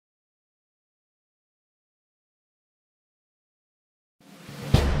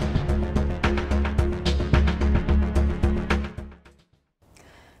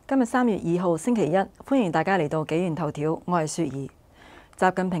今日3月2號星期一，歡迎大家嚟到紀元頭條，我係雪兒。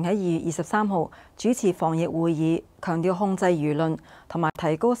習近平喺2月23號主持防疫會議，強調控制輿論同埋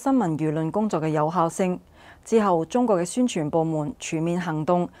提高新聞輿論工作嘅有效性。之後，中國嘅宣傳部門全面行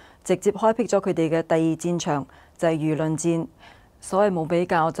動，直接開闢咗佢哋嘅第二戰場，就係輿論戰。所謂冇比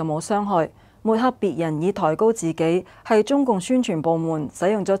較就冇傷害，抹黑別人以抬高自己，係中共宣傳部門使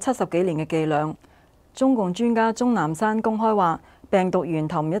用咗70幾年嘅伎倆。中共專家鍾南山公開話，病毒源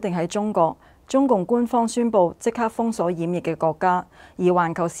頭唔一定喺中國。中共官方宣布即刻封鎖染疫嘅國家，而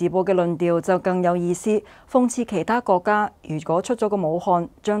環球時報嘅論調就更有意思，諷刺其他國家如果出咗個武漢，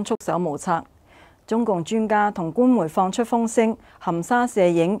將束手無策。中共專家同官媒放出風聲，含沙射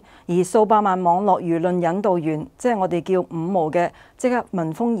影，而數百萬網絡輿論引導員，即係我哋叫五毛嘅，即刻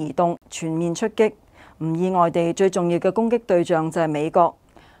聞風而動，全面出擊。唔意外地，最重要嘅攻擊對象就係美國。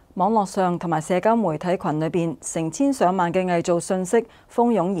網絡上同埋社交媒體群裏邊，成千上萬嘅偽造信息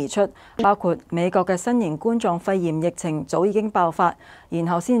蜂擁而出，包括美國嘅新型冠狀肺炎疫情早已經爆發，然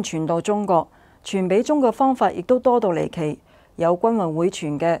後先傳到中國，傳俾中國方法亦都多到離奇，有軍運會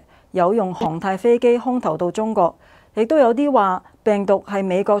傳嘅，有用航太飛機空投到中國，亦都有啲話病毒係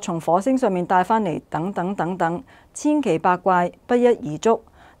美國從火星上面帶返嚟，等等等等，千奇百怪，不一而足。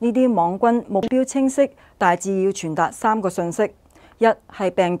呢啲網軍目標清晰，大致要傳達3個信息。一係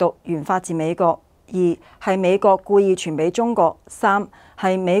病毒源發自美國，二係美國故意傳俾中國，三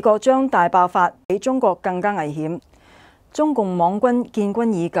係美國將大爆發，比中國更加危險。中共網軍建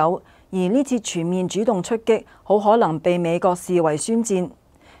軍已久，而呢次全面主動出擊，好可能被美國視為宣戰。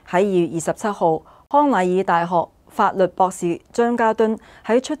喺2月27號，康乃爾大學法律博士張家敦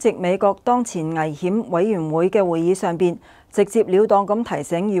喺出席美國當前危險委員會嘅會議上邊，直接了當咁提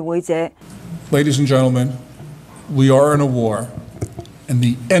醒與會者 ：Ladies and gentlemen, we are in a war.And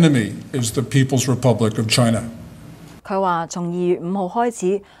the enemy is the People's Republic of China. 佢話：從2月5號開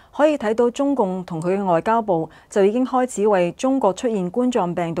始，可以睇到中共同佢嘅外交部就已經開始為中國出現冠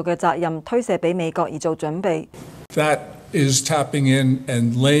狀病毒嘅責任推卸俾美國而做準備。That is tapping in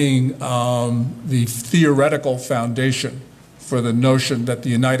and laying the theoretical foundation for the notion that the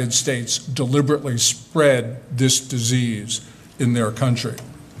United States deliberately spread this disease in their country.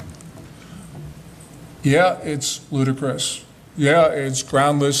 Yeah, it's ludicrous.Yeah, it's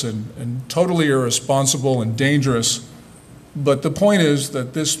groundless and totally irresponsible and dangerous. But the point is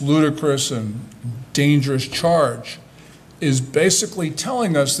that this ludicrous and dangerous charge is basically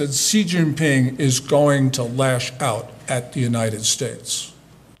telling us that Xi Jinping is going to lash out at the United States.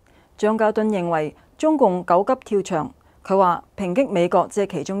 張家敦認為中共狗急跳牆，佢話抨擊美國只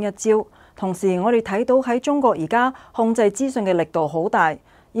係其中一招。同時，我哋睇到喺中國而家控制資訊嘅力度好大，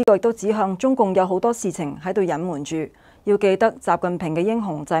呢個亦都指向中共有好多事情喺度隱瞞住。要記得習近平嘅英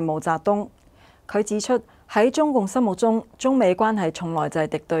雄就係毛澤東。佢指出喺中共心目中，中美關係從來就係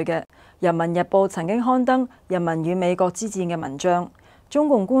敵對嘅。《人民日報》曾經刊登《人民與美國之戰》嘅文章。中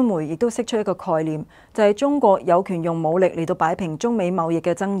共官媒亦都釋出一個概念，就係中國有權用武力嚟到擺平中美貿易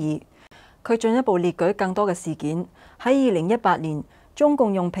嘅爭議。佢進一步列舉更多嘅事件。喺2018年，中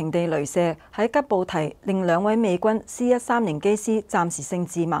共用平地雷射喺吉布提令2位美軍 C-130機師暫時性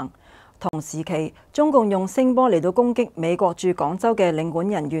致盲。同時期，中共用聲波嚟到攻擊美國駐廣州嘅領館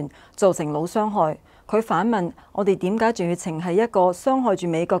人員，造成腦傷害。佢反問：我哋點解仲要情係一個傷害住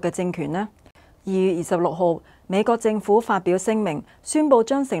美國嘅政權呢？2月26號，美國政府發表聲明，宣布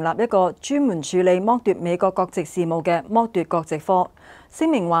將成立一個專門處理剝奪美國國籍事務嘅剝奪國籍科。聲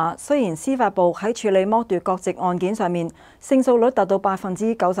明話，雖然司法部喺處理剝奪國籍案件上面勝訴率達到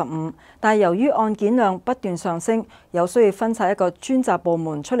95%，但由於案件量不斷上升，有需要分拆一個專責部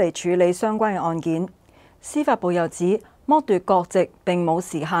門出嚟處理相關嘅案件。司法部又指，剝奪國籍並冇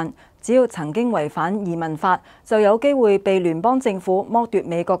時限，只要曾經違反移民法，就有機會被聯邦政府剝奪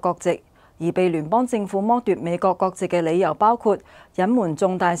美國國籍。而被聯邦政府剝奪美國國籍嘅理由包括隱瞞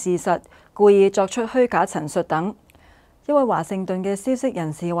重大事實、故意作出虛假陳述等。一位華盛頓嘅消息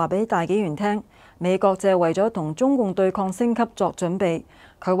人士話俾大紀元聽，美國就係為咗同中共對抗升級作準備。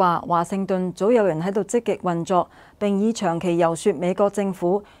佢話華盛頓早有人喺度積極運作，並以長期遊說美國政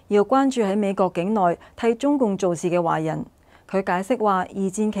府要關注喺美國境內替中共做事嘅壞人。佢解釋話，二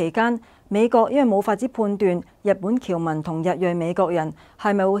戰期間美國因為冇法子判斷日本僑民同日裔美國人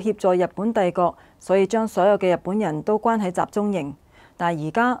係咪會協助日本帝國，所以將所有嘅日本人都關喺集中營。但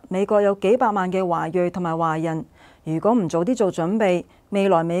而家美國有幾百萬嘅華裔同埋華人，如果唔早啲做準備，未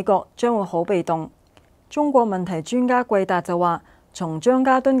來美國將會好被動。中國問題專家季達就話，從張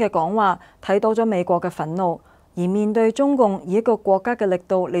家敦嘅講話睇到咗美國嘅憤怒，而面對中共以一個國家嘅力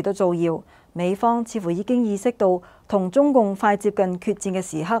度嚟到造謠，美方似乎已經意識到同中共快接近決戰嘅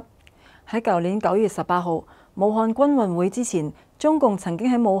時刻。喺舊年9月18號，武漢軍運會之前，中共曾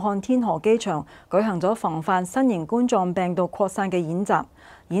經喺武漢天河機場舉行咗防範新型冠狀病毒擴散嘅演習。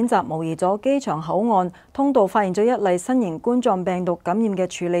演習模擬咗機場口岸通道發現咗一例新型冠狀病毒感染嘅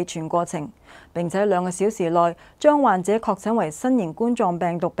處理全過程，並且2個小時內將患者確診為新型冠狀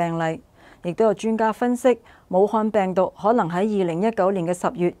病毒病例。亦都有專家分析，武漢病毒可能喺2019年嘅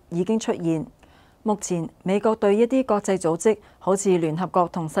10月已經出現。目前美國對一啲國際組織，好似聯合國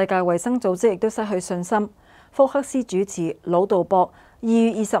同世界衛生組織，亦都失去信心。福克斯主持魯道博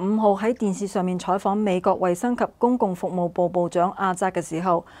2月25號喺電視上面採訪美國衛生及公共服務部部長阿扎嘅時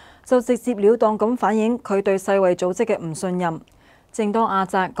候，就直接了當咁反映佢對世衛組織嘅唔信任。正當阿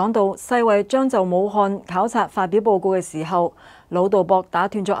扎講到世衛將就武漢考察發表報告嘅時候，魯道博打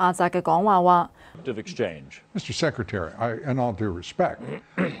斷咗阿扎嘅講話，話：Mr. Secretary, in all due respect,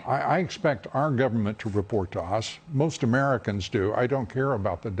 I expect our government to report to us. Most Americans do. I don't care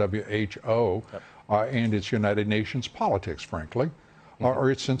about the WHO and its United Nations politics, frankly, or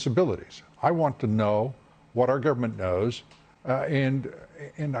its sensibilities. I want to know what our government knows, and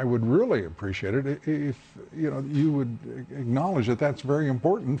I would really appreciate it if you would acknowledge that that's very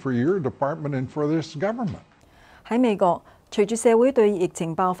important for your department and for this government. 喺美國，隨住社會對疫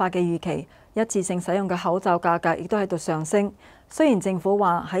情爆發嘅預期，一次性使用嘅口罩價格亦都喺度上升。雖然政府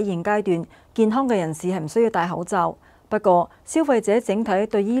話喺現階段健康嘅人士係唔需要戴口罩，不過消費者整體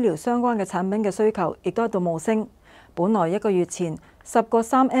對醫療相關嘅產品嘅需求亦都喺度冒升。本來1個月前10個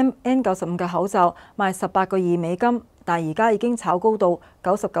3M N95嘅口罩賣18個2美金，但而家已經炒高到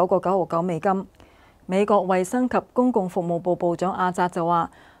99個9.99美金。美國衛生及公共服務部部長阿扎就話：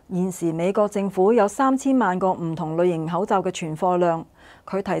現時美國政府有3000萬個唔同類型口罩嘅存貨量。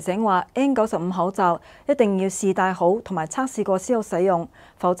佢提醒話 N95 口罩一定要試戴好同埋測試過先好使用，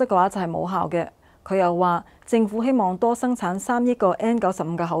否則嘅話就係冇效嘅。佢又話政府希望多生產3億個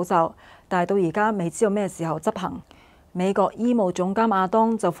N95 嘅口罩，但係到而家未知道咩時候執行。美國醫務總監亞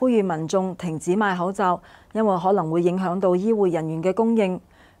當就呼籲民眾停止買口罩，因為可能會影響到醫護人員嘅供應。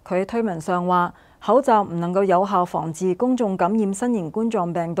佢喺推文上話：口罩唔能夠有效防治公眾感染新型冠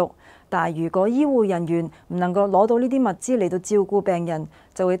狀病毒，但係如果醫護人員唔能夠攞到呢啲物資嚟到照顧病人，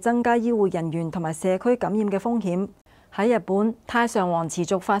就會增加醫護人員同埋社區感染嘅風險。喺日本，太上皇持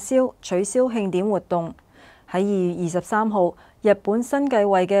續發燒，取消慶典活動。喺2月23號，日本新繼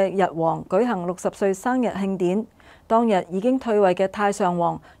位嘅日皇舉行60歲生日慶典。當日已經退位嘅太上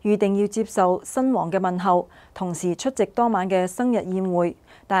皇預定要接受新皇嘅問候，同時出席當晚嘅生日宴會，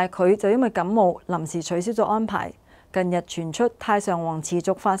但係佢就因為感冒臨時取消咗安排。近日傳出太上皇持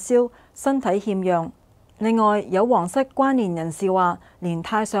續發燒，身體欠氧。另外有皇室關聯人士話，連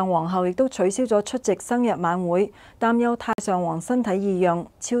太上皇后亦都取消咗出席生日晚會，擔憂太上皇身體異樣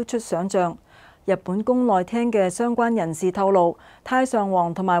超出想像。日本宮內廳嘅相關人士透露，太上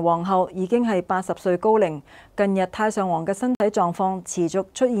皇同埋皇后已經係80歲高齡。近日太上皇嘅身體狀況持續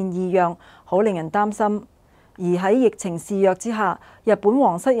出現異樣，好令人擔心。而喺疫情肆虐之下，日本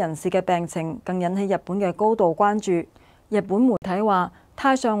皇室人士嘅病情更引起日本嘅高度關注。日本媒體話，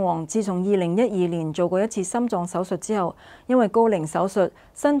太上皇自從2012年做過一次心臟手術之後，因為高齡手術，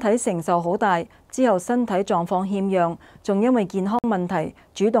身體承受好大，之後身體狀況欠氧，仲因為健康問題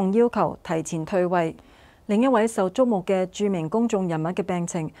主動要求提前退位。另一位受矚目嘅著名公眾人物嘅病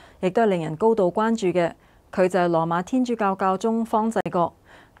情，亦都係令人高度關注嘅。佢就係羅馬天主教教宗方濟各。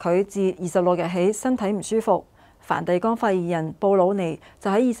佢自26日起身體唔舒服。梵蒂岡發言人布魯尼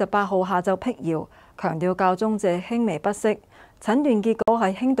就喺28號下晝闢謠，強調教宗只輕微不適，診斷結果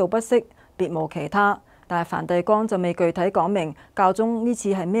係輕度不適，別無其他。但係梵蒂岡就未具體講明教宗呢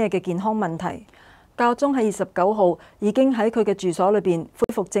次係咩嘅健康問題。教宗喺29號已經喺佢嘅住所裏邊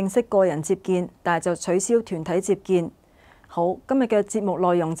恢復正式個人接見，但係就取消團體接見。好，今日嘅節目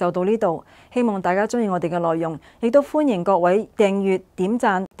內容就到呢度，希望大家鍾意我哋嘅內容，亦都歡迎各位訂閱、點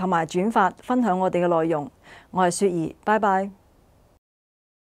讚同埋轉發分享我哋嘅內容。我係雪兒，拜拜。